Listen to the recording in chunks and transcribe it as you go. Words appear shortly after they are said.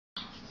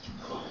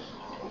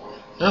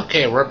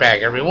Okay, we're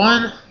back,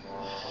 everyone.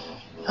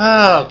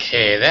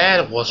 Okay,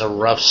 that was a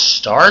rough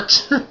start.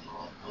 So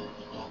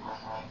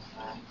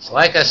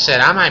like I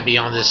said, I might be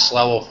on this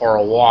level for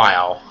a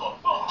while.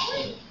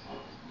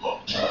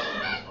 Oh,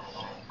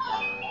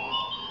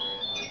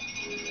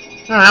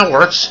 that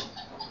works.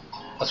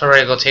 I was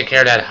ready to go take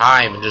care of that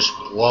hive and just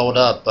blow it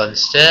up, but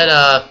instead,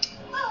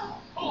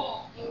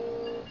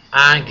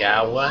 I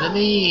got what I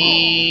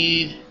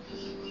need.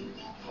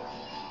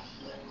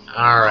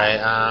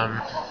 Alright,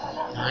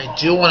 I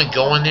do want to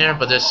go in there,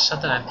 but there's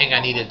something I think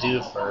I need to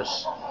do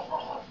first.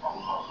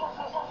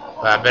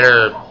 But I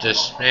better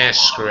just,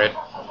 screw it.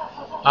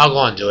 I'll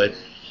go and do it.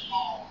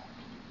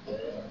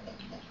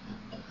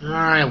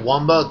 Alright,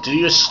 Wumbo, do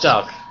your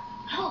stuff.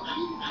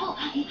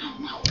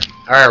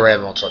 Alright,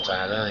 read multiple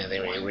times. I don't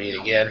think we can read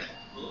again.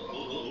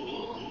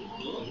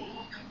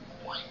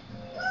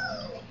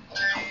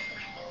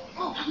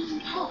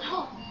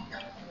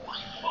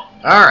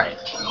 Alright.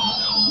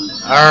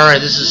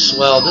 Alright, this is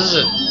swell.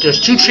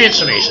 There's two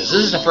transformations.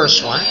 This is the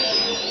first one.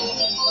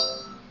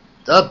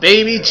 The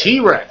baby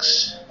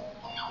T-Rex.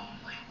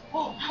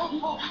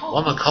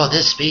 One would call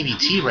this baby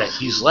T-Rex.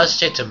 He's less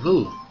fit to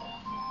move.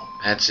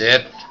 That's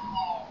it.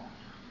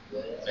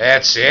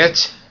 That's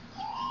it.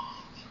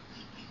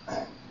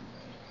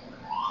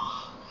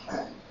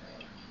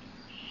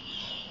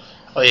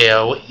 Oh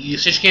yeah, you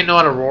since you can't know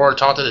how to roar,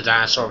 talk to the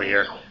dinosaur over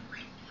here.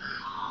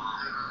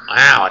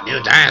 Wow, a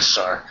new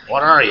dinosaur.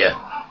 What are you?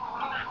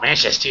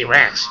 Vicious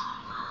T-Rex.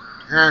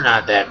 You're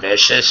not that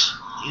vicious.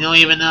 You don't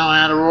even know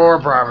how to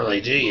roar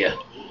properly, do you?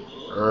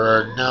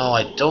 No,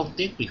 I don't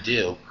think we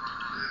do.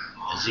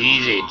 It's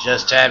easy.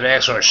 Just tap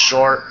X or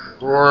short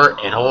roar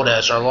and hold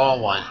S or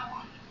long one.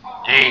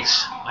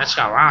 Thanks. Let's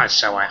go around it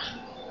so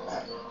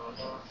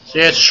See,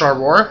 it's a short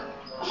roar.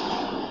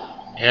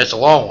 And it's a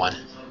long one.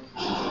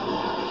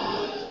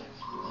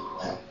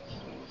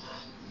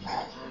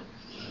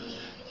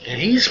 And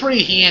he's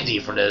pretty handy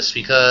for this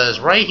because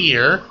right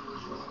here,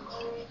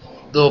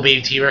 little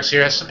baby T-Rex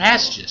here has some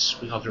passages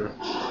we go through.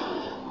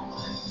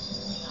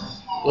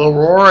 Little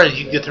roar and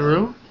you can get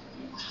through.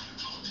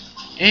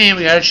 And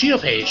we got a Cheeto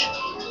page.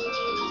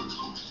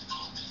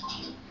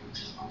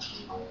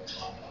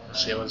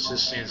 Let's see what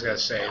this thing's got to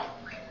say.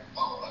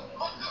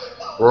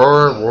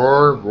 Roar,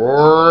 roar,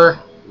 roar,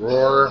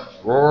 roar,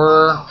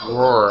 roar,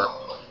 roar.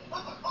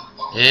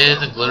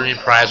 And the glittering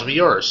prize will be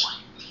yours.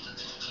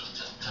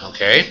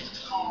 Okay.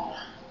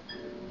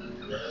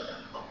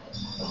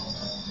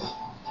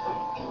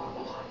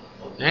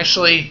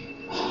 Actually,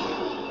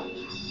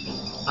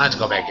 I have to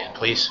go back in,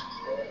 please.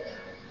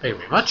 Thank you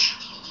very much.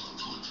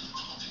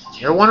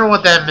 You're wondering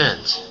what that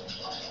meant.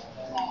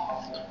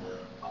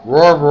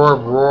 Roar, roar,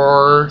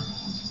 roar,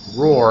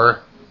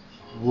 roar,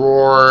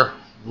 roar,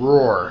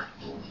 roar.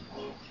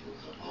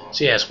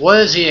 So yes, what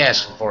is he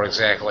asking for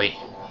exactly?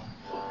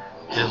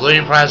 And the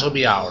glittering prize will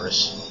be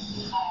ours.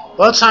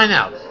 But let's sign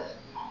out.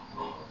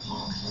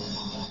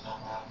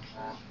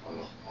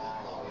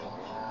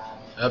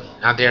 Oh,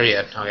 not there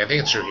yet. Okay, I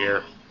think it's through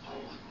here.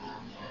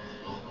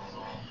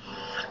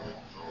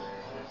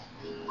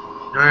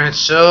 Alright,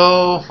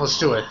 so let's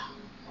do it.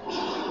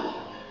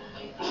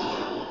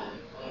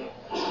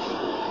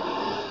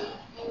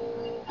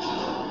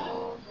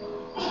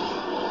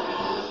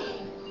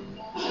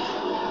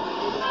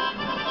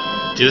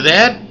 Do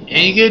that, and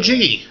you get a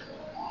jiggy.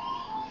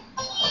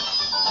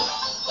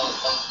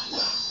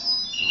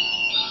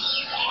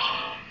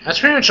 That's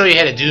pretty much all you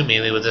had to do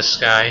mainly with this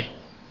guy.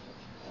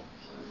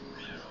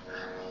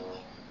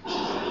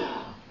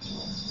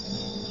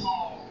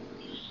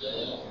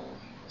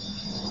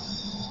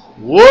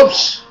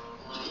 Whoops!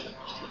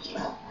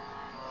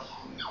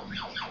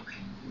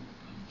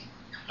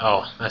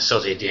 Oh, that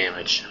still did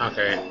damage.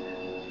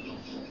 Okay.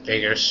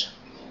 Figures.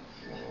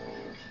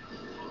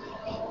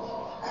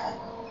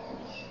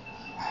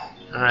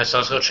 Alright, so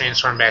let's go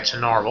transform back to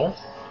normal.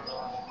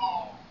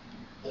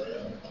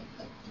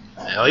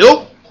 Hell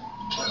yo!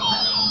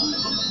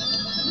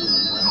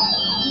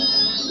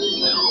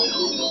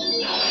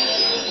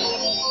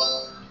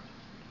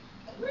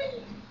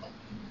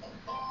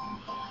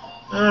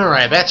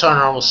 Alright, back to our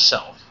normal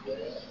self.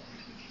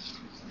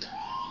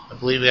 I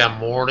believe we have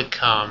more to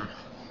come.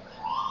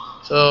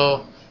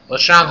 So,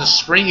 let's try out the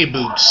springy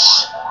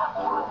boots.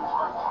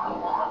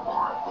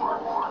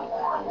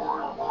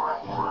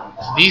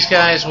 So these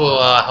guys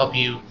will help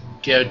you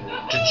get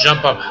to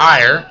jump up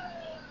higher,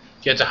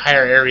 get to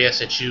higher areas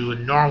that you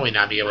would normally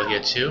not be able to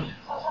get to.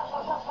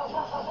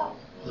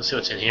 Let's see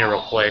what's in here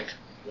real quick.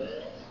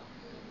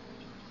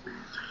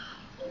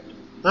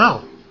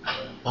 Oh,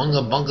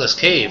 Bunga Bunga's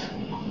cave.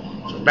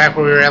 So back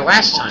where we were at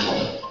last time.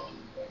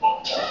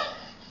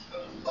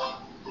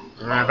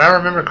 If I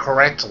remember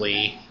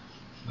correctly,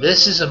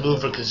 this is a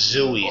move for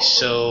Kazooie,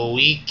 so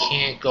we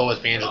can't go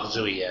with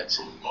Banjo-Tooie yet.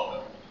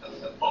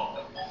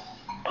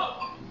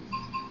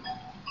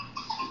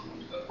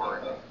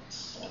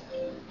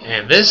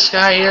 And this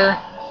guy here,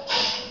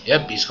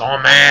 yep, he's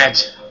going mad.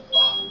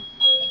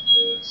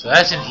 So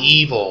that's an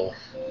evil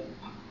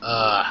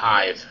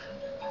hive.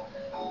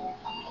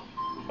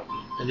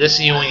 And this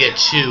thing you only get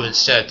 2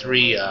 instead of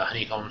 3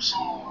 honeycombs.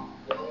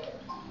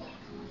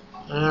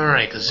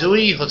 Alright,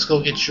 Kazooie, let's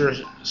go get your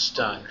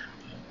stun.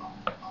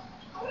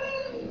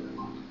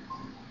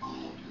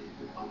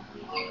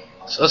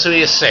 So let's see what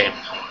you say.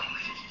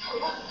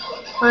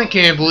 I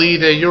can't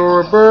believe that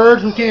you're a bird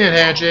who can't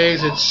hatch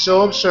eggs. It's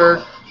so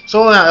absurd.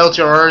 So now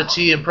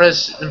LTRT and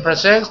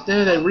press X,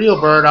 then a real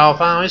bird I'll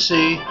finally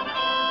see.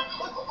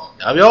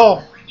 That'll be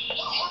all.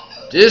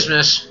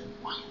 Dismiss.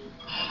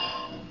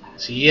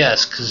 So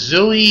yes,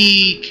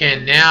 Kazooie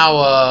can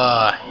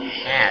now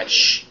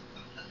hatch.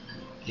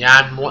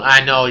 Yeah,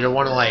 I know you're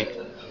wondering like,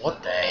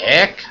 what the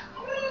heck?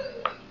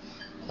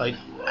 Like,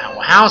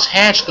 how's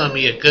hatch gonna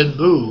be a good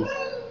move?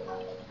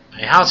 I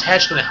mean, how's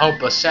hatch gonna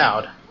help us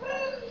out?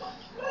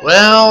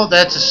 Well,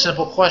 that's a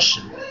simple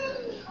question,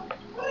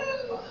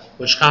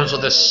 which comes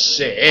with a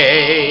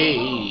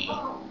say.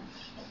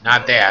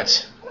 Not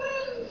that.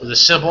 With a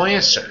simple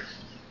answer.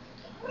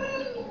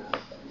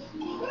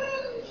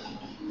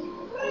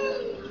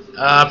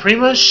 Pretty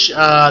much,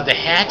 the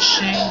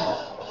hatching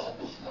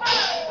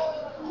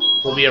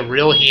will be a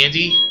real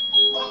handy.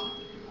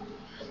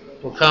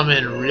 Will come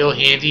in real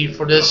handy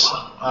for this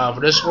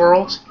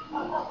world.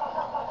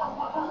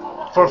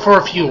 For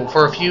a few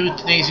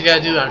things you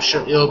gotta do, I'm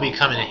sure it'll be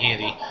coming in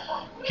handy.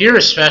 Here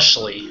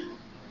especially.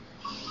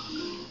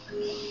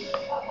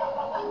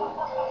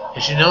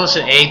 As you notice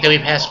an egg that we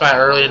passed by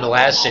earlier in the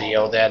last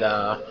video that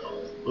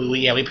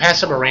we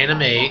passed up a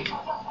random egg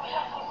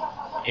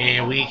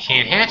and we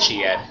can't hatch it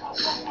yet.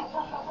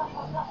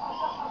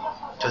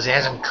 Because it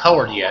hasn't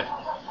colored yet.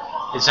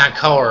 It's not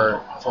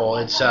colorful,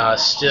 it's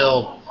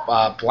still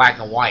black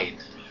and white.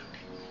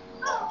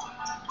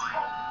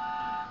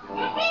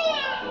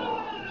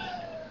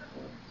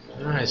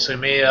 Alright, so we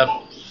made up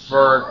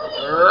for...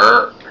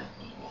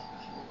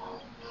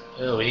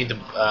 Oh, we need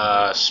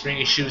the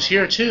springy shoes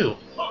here too.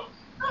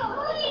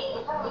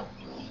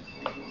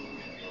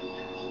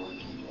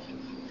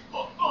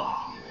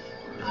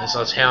 Let's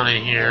let's hound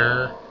in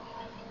here.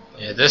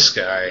 Yeah, this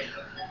guy.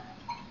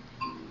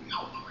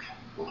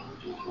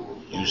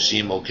 You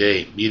seem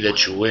okay. Be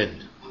that you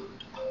win.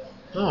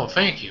 Oh,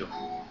 thank you.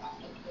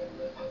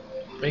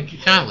 Thank you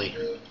kindly.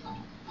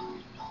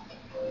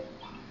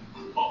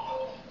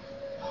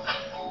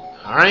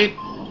 Alright.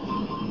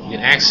 We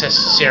can access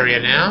this area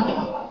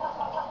now.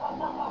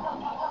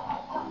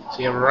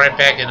 So yeah, we're right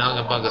back in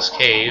Unga Bunga's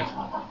cave.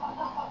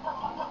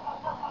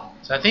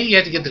 So I think you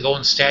have to get the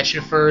golden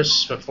statue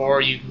first before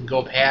you can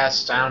go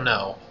past. I don't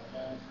know.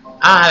 I don't know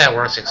how that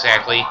works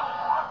exactly.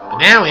 But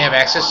now we have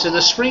access to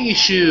the springy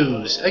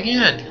shoes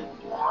again.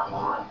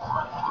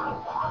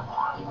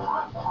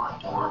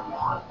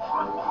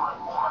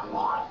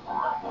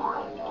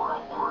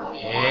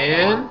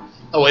 And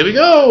away we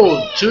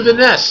go to the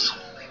nest.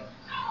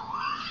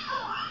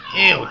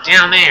 Ew,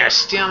 down there,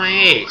 steal my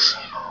eggs.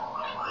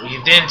 Will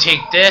you then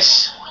take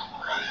this?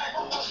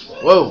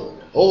 Whoa,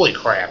 holy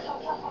crap.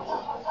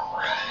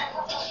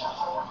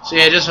 So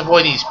yeah, just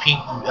avoid these pink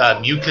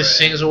mucus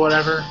things or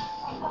whatever.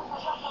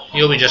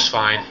 You'll be just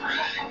fine.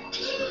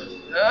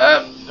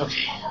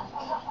 Okay.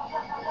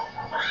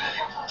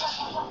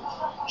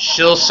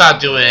 She'll stop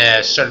doing it at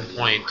a certain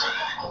point.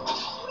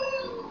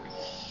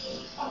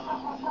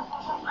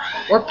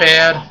 Or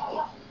bad.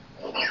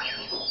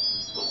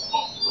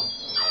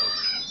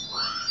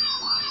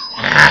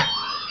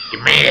 You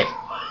made it.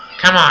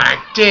 Come on,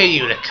 I dare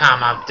you to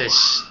come up the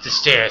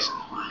stairs.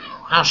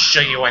 I'll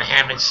show you what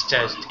happens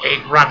to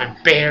egg robbing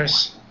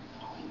bears.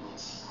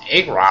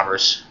 Egg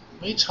robbers?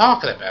 What are you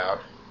talking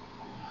about?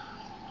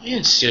 We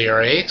didn't steal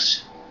your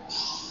eggs.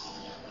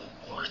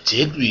 Or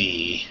did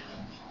we?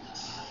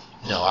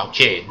 No, I'm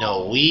kidding.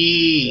 No,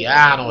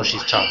 I don't know what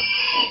she's talking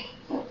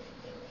about.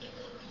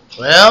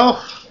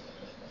 Well,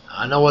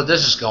 I know where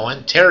this is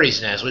going.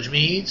 Terry's nest, which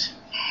means...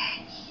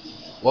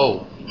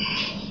 Whoa.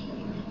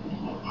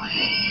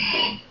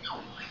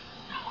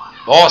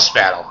 Boss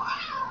battle.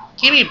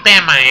 Give me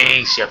back my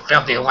eggs, you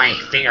filthy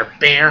light-fingered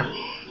bear.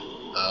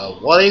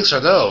 What eggs are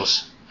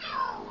those?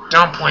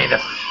 Don't play the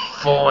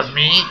fool with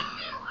me.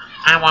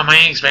 I want my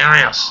eggs back or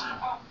else.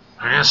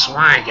 Or else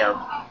why,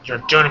 you're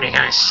doing me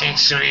kind of sink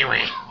soon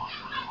anyway.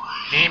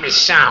 Maybe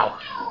so,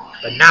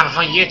 but not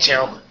for you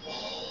two.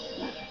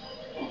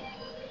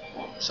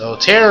 So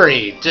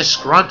Terry,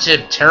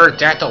 disgruntled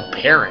pterodactyl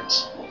parent.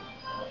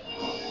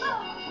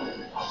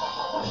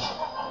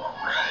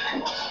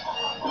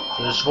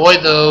 So just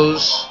avoid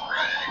those.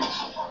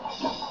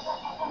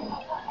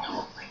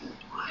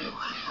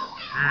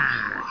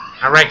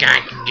 I reckon I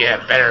can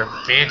get a better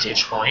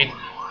vantage point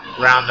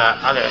around the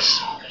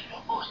others.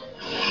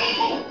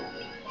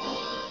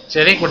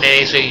 So I think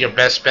grenades are your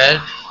best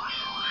bet.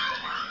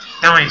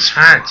 Nothing's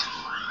hurt.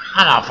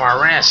 I'm off for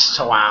a rest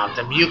while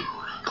the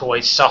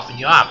mucoids soften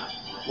you up.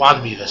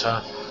 Wild mucus,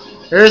 huh?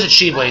 Here's a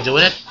cheap way of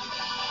doing it.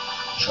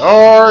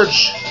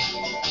 Charge!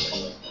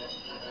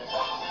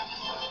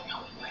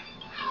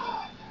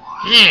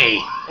 Hey,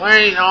 where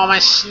did all my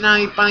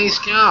snotty bunnies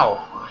go?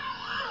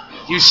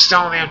 You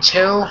stole them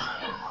too?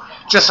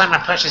 Just like my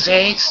precious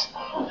eggs?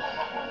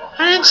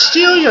 I didn't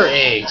steal your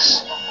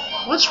eggs.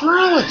 What's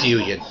wrong with you,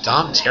 you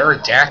dumb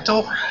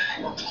pterodactyl?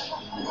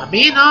 I'm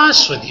being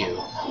honest with you.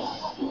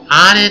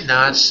 I did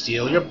not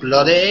steal your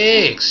bloody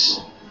eggs.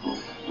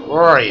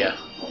 Where are you?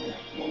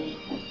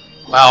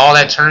 Wow, all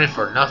that turning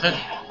for nothing?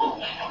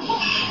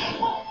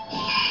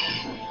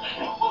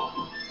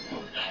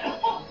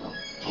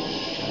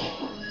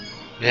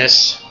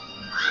 Miss.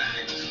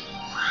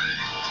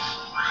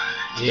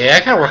 Yeah,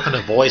 I gotta work on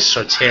the voice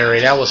for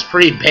Terry. That was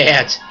pretty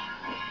bad.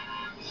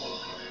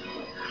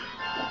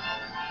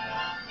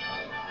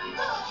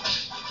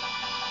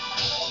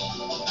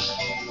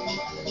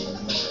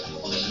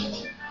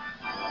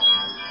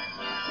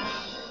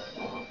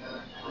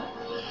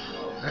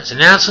 It's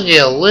announcing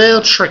it a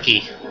little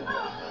tricky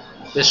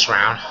this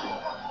round.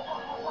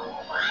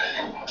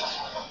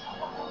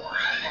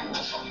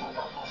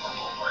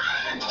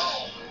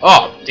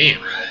 Oh, damn.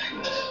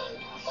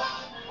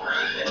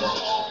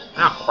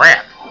 Oh,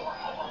 crap.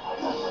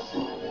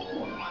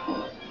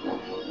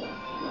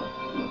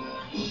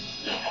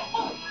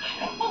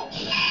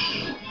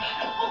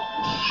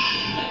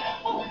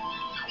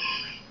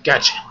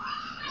 Gotcha.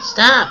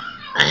 Stop.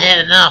 I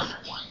had enough.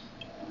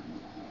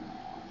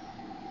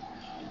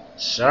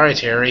 Sorry,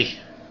 Terry.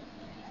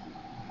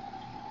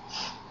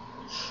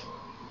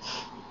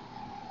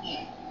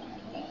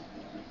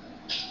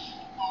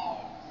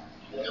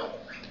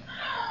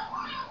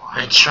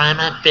 I try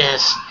my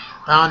best,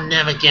 but I'll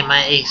never get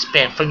my eggs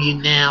back from you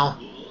now.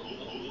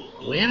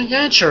 We haven't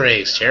got your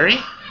eggs, Terry.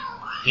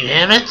 You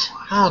haven't?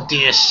 Oh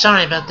dear,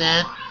 sorry about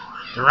that.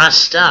 The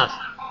rust stuff.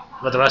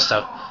 But the rust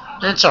stuff.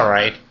 That's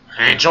alright.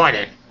 I enjoyed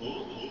it.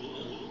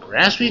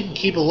 Perhaps we can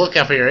keep a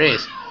lookout for your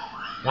eggs.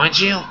 Would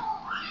you?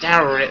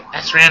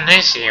 That's real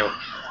nice of you.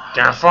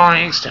 There are 4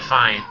 eggs to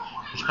find,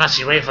 which must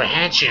be ready for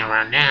hatching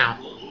around now.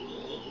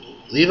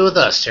 Leave it with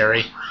us,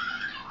 Terry.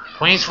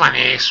 Please find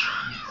eggs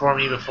for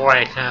me before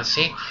I can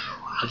see.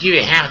 I'll give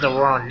you half of the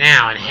world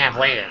now and half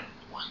later.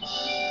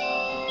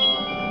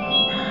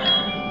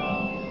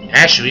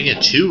 Actually, we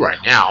get 2 right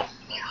now.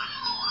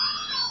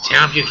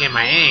 Tell if you get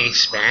my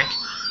eggs back,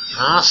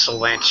 I'll also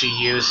let you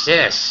use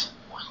this.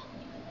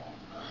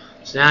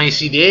 So now you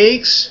see the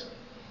eggs?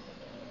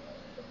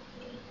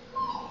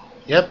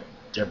 Yep,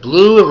 they're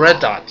blue and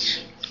red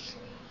dots,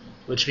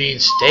 which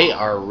means they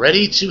are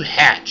ready to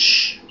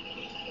hatch.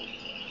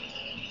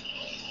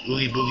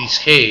 Oogie Boogie's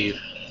cave.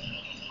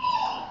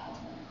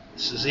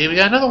 So see, we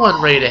got another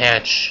one ready to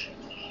hatch.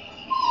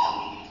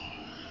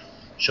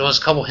 Show us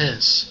a couple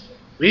hints.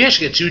 We can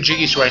actually get 2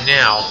 jiggies right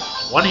now.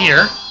 One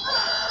here.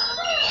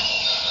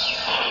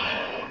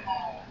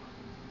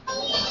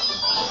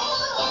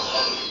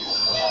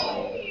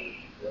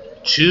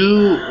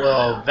 Two,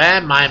 well,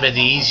 that might have been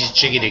the easiest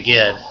jiggy to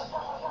get.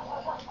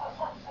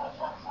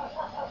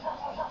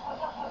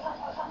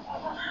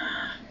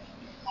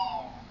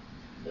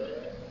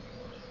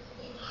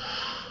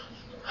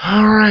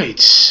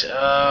 Alright,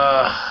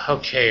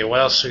 okay, what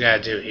else we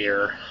gotta do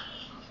here?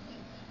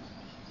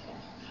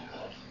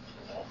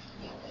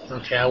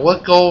 Okay, I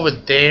would go over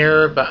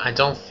there, but I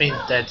don't think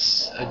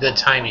that's a good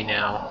timing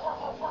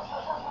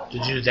now to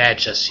do that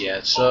just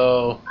yet,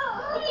 so...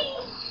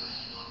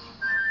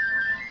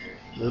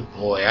 Oh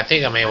boy, I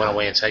think I may want to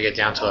wait until I get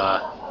down to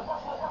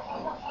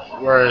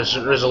where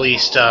there's at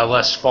least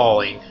less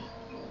falling.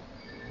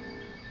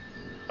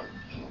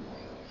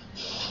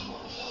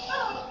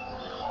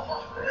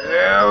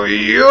 There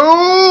we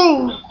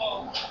go!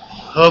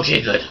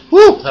 Okay, good.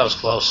 Woo! That was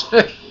close.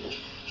 I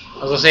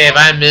was gonna say, if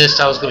I missed,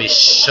 I was gonna be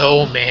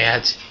so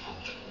mad.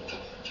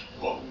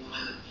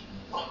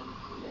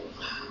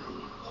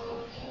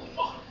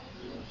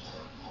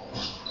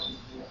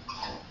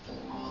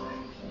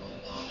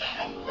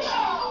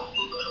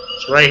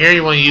 So right here,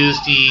 you want to use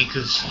the,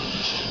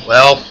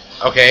 well,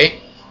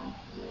 okay.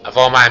 I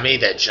thought I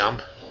made that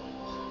jump.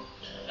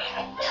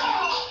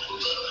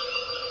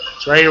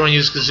 So right here, you want to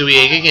use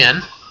Kazooie Egg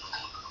again.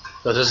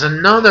 But there's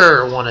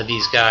another one of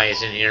these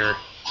guys in here.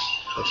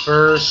 But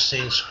first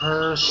things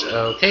first.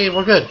 Okay,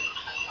 we're good.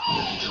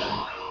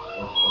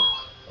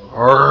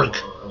 Arg!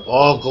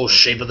 All go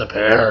shape of the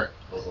pair.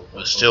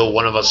 But still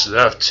one of us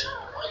left.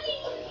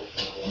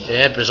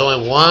 Yep, there's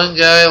only one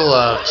guy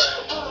left.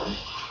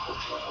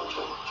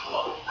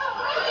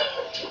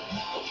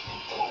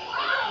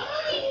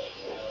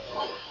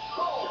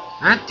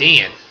 Ah,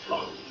 damn.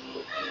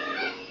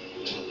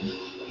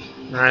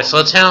 Alright, so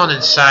let's head on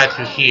inside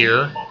through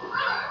here.